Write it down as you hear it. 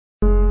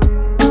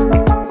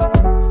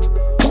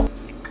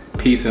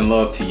Peace and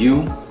love to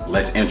you.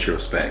 Let's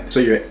introspect. So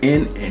you're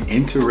in an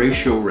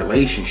interracial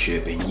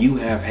relationship and you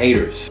have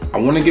haters. I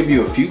want to give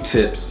you a few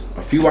tips,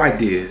 a few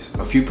ideas,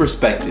 a few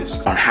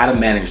perspectives on how to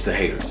manage the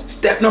haters.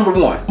 Step number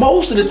one,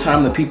 most of the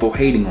time the people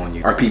hating on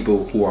you are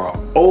people who are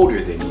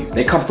older than you.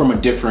 They come from a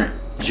different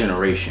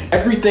generation.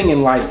 Everything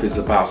in life is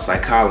about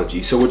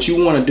psychology. So what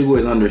you want to do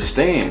is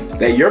understand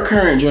that your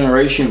current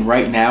generation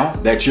right now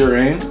that you're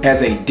in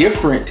has a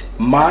different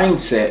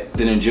mindset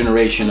than a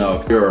generation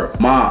of your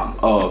mom,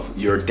 of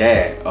your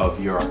dad,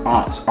 of your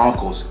aunts,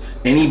 uncles,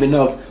 and even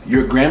of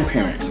your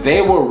grandparents.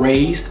 They were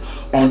raised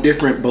on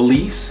different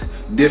beliefs,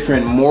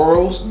 different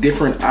morals,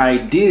 different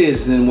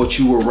ideas than what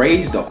you were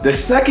raised on. The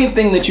second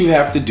thing that you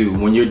have to do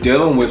when you're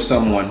dealing with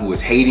someone who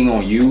is hating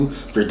on you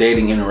for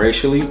dating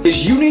interracially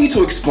is you need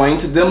to explain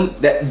to them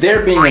that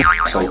they're being an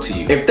asshole to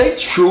you. If they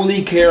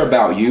truly care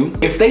about you,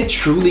 if they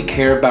truly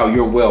care about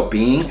your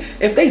well-being,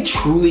 if they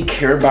truly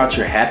care about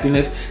your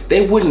happiness,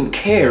 they wouldn't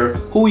care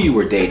who you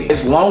were dating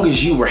as long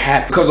as you were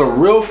happy. Because a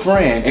real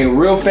friend, a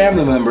real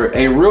family member,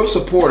 a real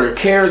supporter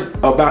cares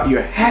about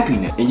your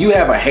happiness. And you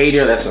have a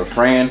hater that's a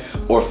friend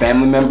or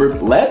family member,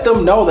 let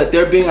them know that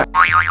they're being a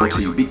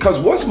to you. Because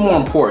what's more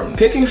important,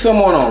 picking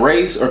someone on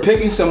race or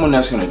picking someone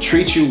that's going to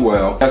treat you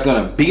well, that's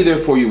going to be there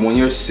for you when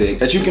you're sick,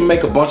 that you can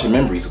make a bunch of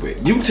memories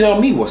with? You tell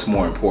me what's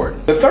more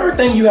important. The third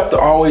thing you have to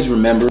always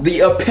remember, the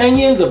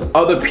opinions of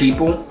other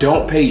people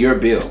don't pay your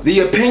bill.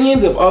 The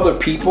opinions of other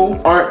people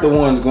aren't the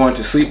ones going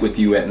to sleep with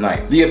you at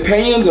night. The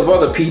opinions of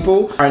other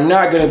people are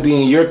not going to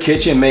be in your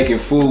kitchen making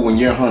food when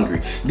you're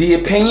hungry. The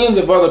opinions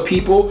of other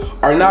people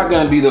are not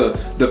going to be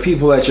the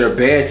people at your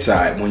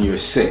bedside when you're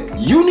sick.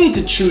 You need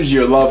to choose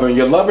your lover and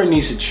your lover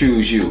needs to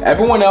choose you.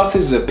 Everyone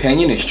else's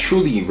opinion is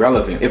truly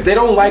irrelevant. If they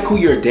don't like who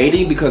you're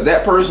dating because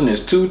that person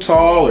is too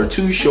tall or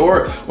too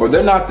short or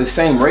they're not the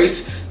same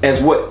race as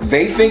what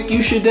they think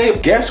you should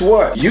date, guess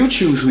what? You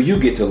choose who you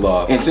get to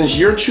love. And since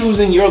you're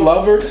choosing your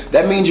lover,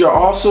 that means you're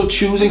also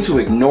choosing to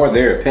ignore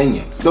their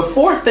opinions. The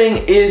fourth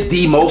thing is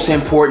the most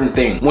important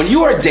thing. When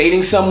you are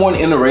dating someone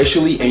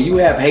interracially and you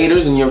have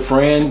haters in your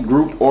friend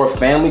group or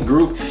family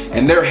group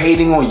and they're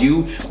hating on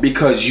you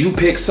because you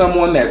pick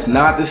someone that's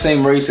not the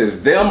same race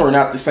as them or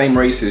not the same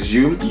race as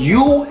you,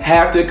 you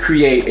have to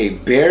create a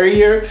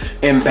barrier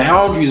and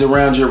boundaries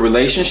around your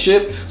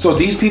relationship so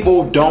these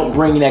people don't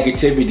bring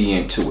negativity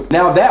into it.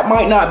 Now that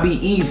might not be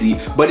easy,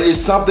 but it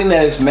is something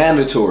that is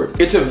mandatory.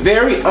 It's a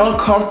very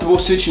uncomfortable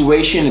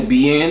situation to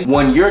be in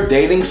when you're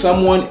dating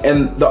someone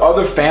and the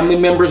other family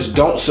members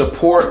don't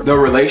support the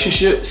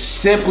relationship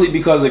simply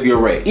because of your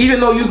race. Even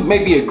though you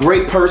may be a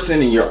great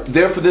person and you're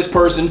there for this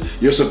person,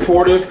 you're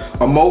supportive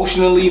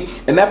emotionally,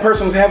 and that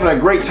person's having a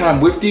great time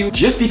with you,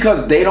 just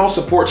because they don't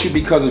support you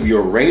because of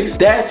your race,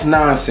 that's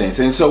nonsense.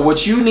 And so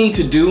what you need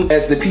to do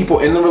as the people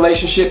in the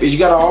relationship is you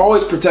gotta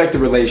always protect the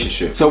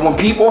relationship. So when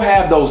people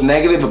have those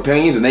negative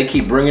opinions and they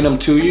keep bringing them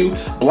to you,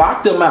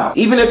 block them out.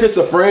 Even if it's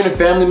a friend and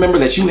family member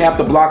that you have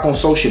to block on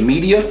social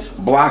media,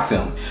 block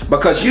them,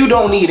 because you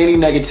don't need any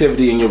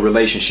negativity in your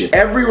relationship.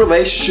 Every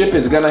relationship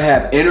is gonna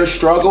have inner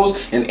struggles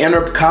and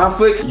inner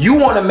conflicts. You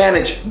wanna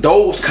manage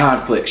those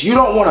conflicts. You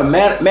don't wanna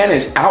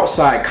manage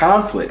outside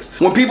conflicts.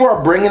 When people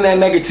are bringing that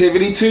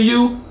negativity to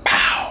you,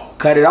 pow,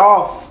 cut it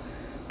off.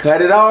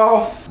 Cut it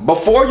off.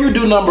 Before you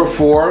do number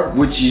 4,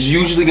 which is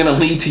usually gonna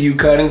lead to you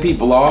cutting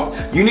people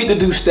off, you need to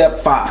do step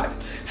 5.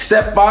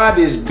 Step 5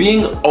 is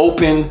being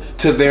open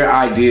to their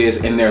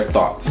ideas and their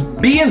thoughts.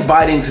 Be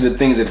inviting to the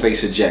things that they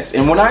suggest.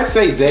 And when I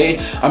say they,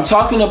 I'm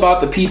talking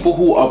about the people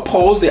who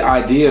oppose the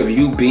idea of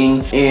you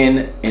being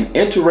in an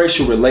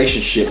interracial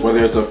relationship,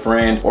 whether it's a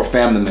friend or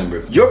family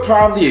member. You're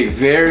probably a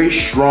very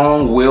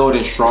strong-willed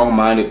and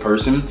strong-minded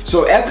person.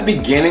 So at the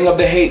beginning of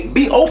the hate,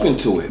 be open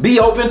to it. Be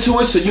open to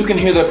it so you can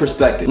hear their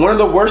perspective. One of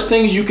the worst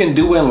things you can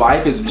do in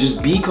life is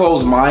just be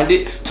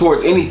closed-minded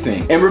towards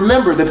anything. And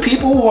remember, the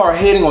people who are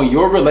hating on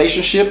your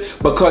relationship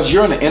because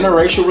you're in an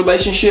interracial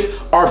relationship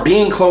are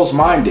being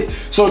closed-minded.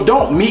 So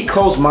don't meet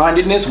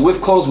closed-mindedness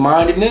with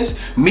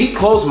closed-mindedness. Meet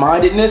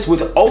closed-mindedness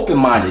with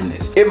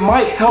open-mindedness. It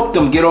might help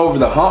them get over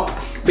the hump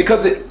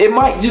because it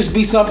might just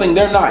be something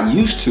they're not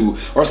used to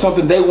or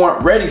something they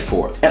weren't ready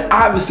for. And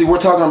obviously we're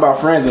talking about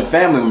friends and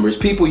family members,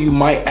 people you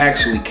might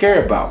actually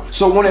care about.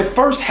 So when it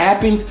first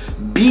happens,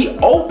 be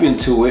open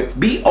to it.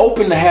 Be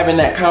open to having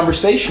that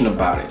conversation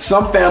about it.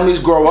 Some families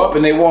grow up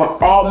and they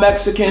want all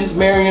Mexicans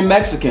marrying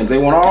Mexicans. They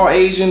want all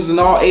Asians and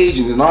all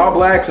Asians and all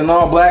blacks and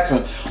all blacks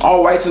and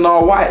all whites and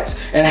all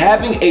whites. And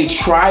having a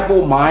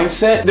tribal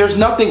mindset, there's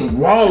nothing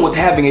wrong with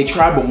having a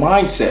tribal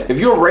mindset. If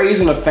you're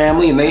raised in a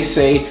family and they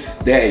say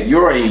that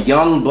you're a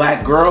young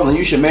black girl and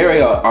you should marry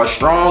a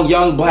strong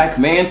young black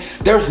man,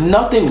 there's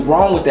nothing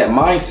wrong with that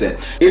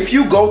mindset. If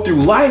you go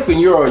through life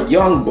and you're a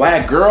young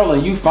black girl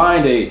and you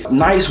find a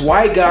nice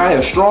white white guy,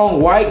 a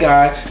strong white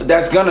guy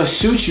that's gonna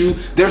suit you,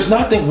 there's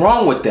nothing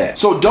wrong with that.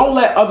 So don't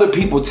let other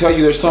people tell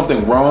you there's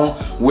something wrong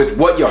with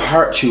what your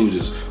heart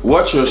chooses,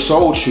 what your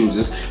soul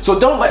chooses. So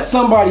don't let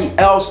somebody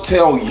else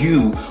tell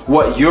you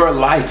what your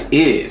life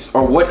is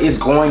or what it's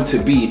going to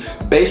be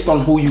based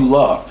on who you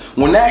love.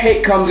 When that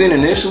hate comes in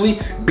initially,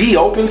 be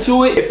open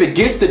to it. If it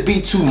gets to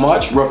be too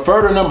much,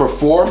 refer to number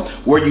 4,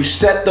 where you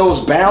set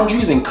those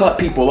boundaries and cut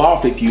people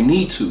off if you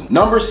need to.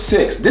 Number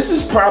 6, this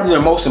is probably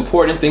the most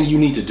important thing you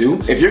need to do.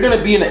 If you're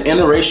gonna be in an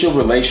interracial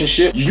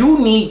relationship, you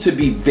need to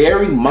be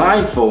very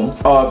mindful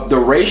of the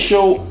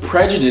racial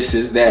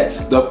prejudices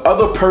that the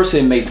other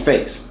person may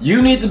face.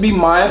 You need to be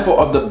mindful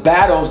of the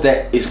battles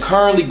that is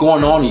currently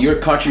going on in your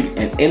country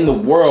and in the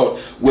world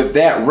with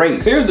that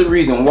race. Here's the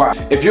reason why.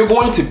 If you're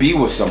going to be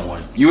with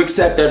someone, you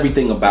accept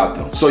everything about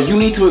them. So you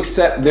need to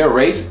accept their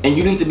race, and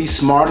you need to be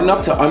smart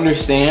enough to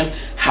understand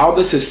how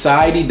the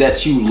society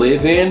that you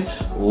live in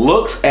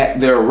looks at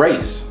their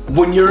race.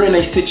 When you're in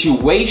a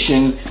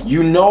situation,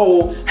 you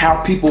know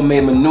how people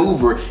may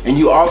maneuver, and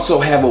you also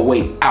have a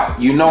way out.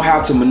 You know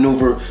how to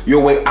maneuver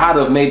your way out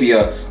of maybe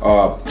a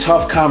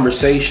tough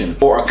conversation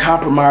or a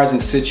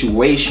compromising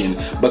situation.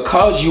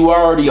 Because you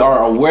already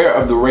are aware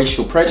of the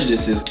racial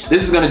prejudices,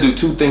 this is gonna do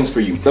 2 things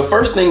for you. The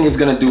first thing it's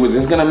gonna do is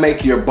it's gonna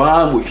make your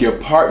bond with your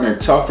partner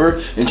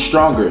tougher and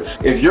stronger.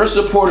 If you're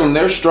supporting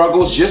their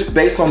struggles just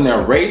based on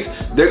their race,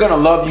 they're gonna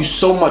love you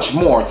so much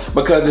more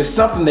because it's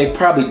something they've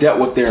probably dealt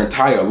with their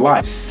entire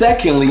life.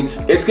 Secondly,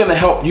 it's gonna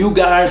help you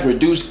guys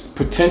reduce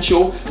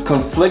potential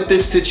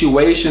conflictive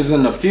situations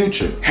in the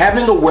future.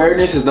 Having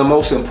awareness is the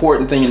most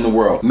important thing in the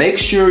world. Make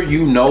sure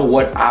you know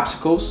what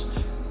obstacles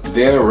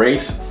their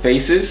race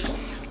faces,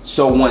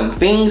 so when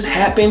things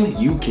happen,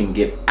 you can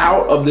get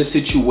out of the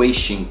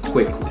situation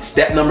quickly.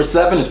 Step number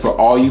 7 is for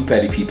all you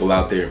petty people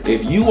out there.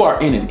 If you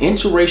are in an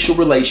interracial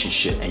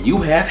relationship and you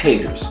have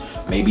haters,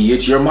 maybe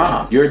it's your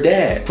mom, your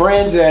dad,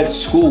 friends at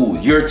school,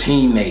 your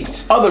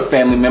teammates, other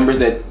family members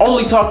that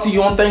only talk to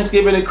you on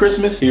Thanksgiving and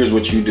Christmas, here's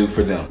what you do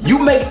for them. You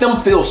make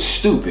them feel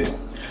stupid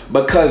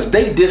because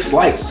they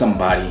dislike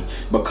somebody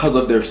because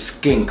of their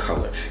skin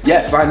color.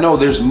 Yes, I know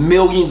there's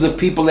millions of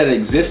people that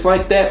exist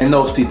like that, and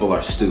those people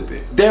are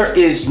stupid. There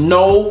is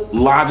no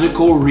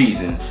logical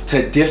reason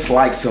to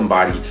dislike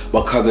somebody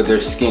because of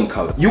their skin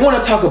color. You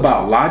wanna talk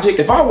about logic?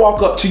 If I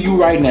walk up to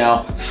you right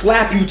now,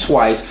 slap you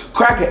twice,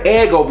 crack an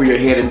egg over your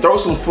head, and throw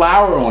some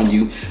flour on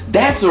you,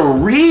 that's a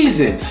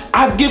reason.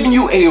 I've given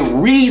you a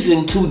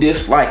reason to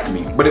dislike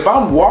me. But if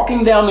I'm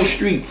walking down the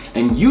street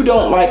and you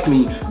don't like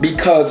me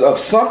because of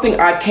something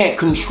I can't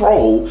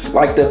control,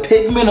 like the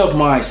pigment of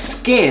my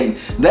skin,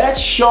 that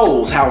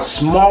shows how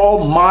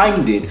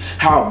small-minded,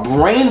 how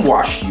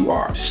brainwashed you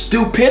are.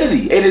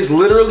 Stupidity. It is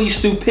literally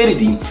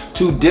stupidity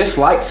to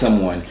dislike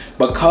someone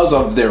because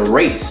of their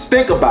race.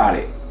 Think about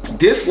it.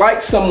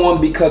 Dislike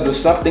someone because of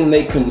something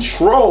they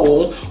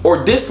control,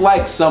 or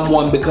dislike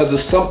someone because of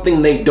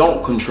something they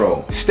don't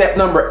control. Step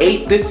number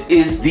 8, this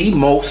is the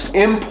most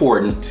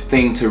important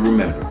thing to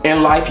remember.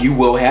 In life, you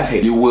will have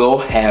hate. You will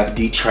have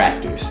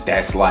detractors.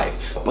 That's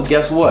life. But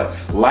guess what?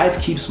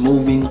 Life keeps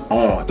moving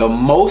on. The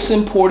most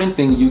important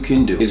thing you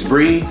can do is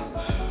breathe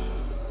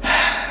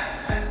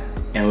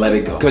and let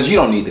it go. Because you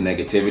don't need the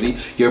negativity.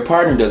 Your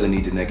partner doesn't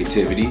need the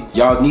negativity.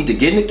 Y'all need to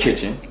get in the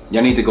kitchen.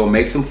 Y'all need to go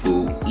make some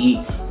food, eat,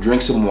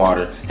 drink some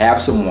water,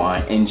 have some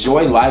wine,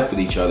 enjoy life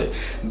with each other.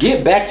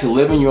 Get back to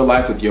living your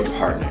life with your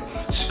partner.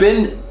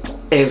 Spend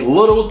as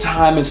little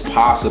time as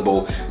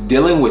possible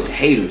dealing with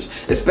haters,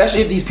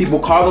 especially if these people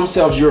call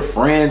themselves your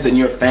friends and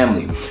your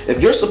family.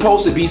 If you're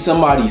supposed to be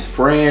somebody's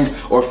friend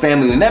or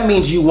family, then that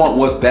means you want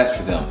what's best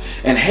for them.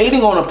 And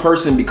hating on a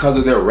person because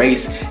of their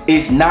race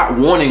is not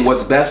wanting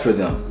what's best for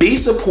them. Be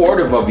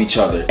supportive of each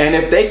other. And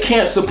if they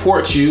can't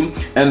support you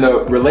and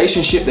the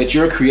relationship that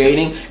you're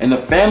creating and the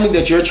family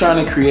that you're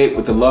trying to create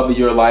with the love of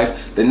your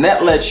life, then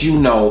that lets you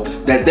know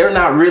that they're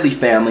not really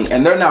family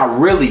and they're not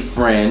really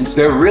friends.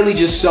 They're really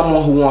just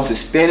someone who wants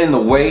to stand in the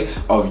way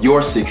of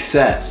your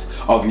success,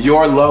 of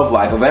your love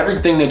life, of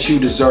everything that you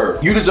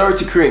deserve. You deserve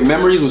to create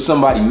memories with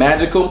somebody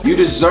magical. You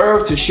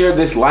deserve to share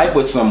this life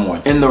with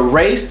someone. And the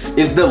race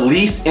is the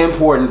least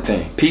important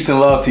thing. Peace and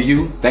love to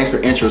you. Thanks for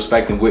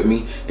introspecting with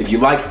me. If you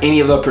like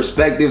any of the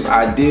perspectives,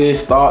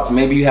 ideas, thoughts,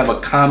 maybe you have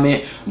a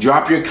comment,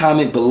 drop your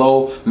comment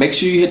below. Make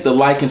sure you hit the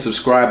like and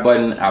subscribe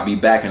button. I'll be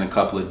back in a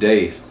couple of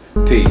days.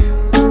 Peace.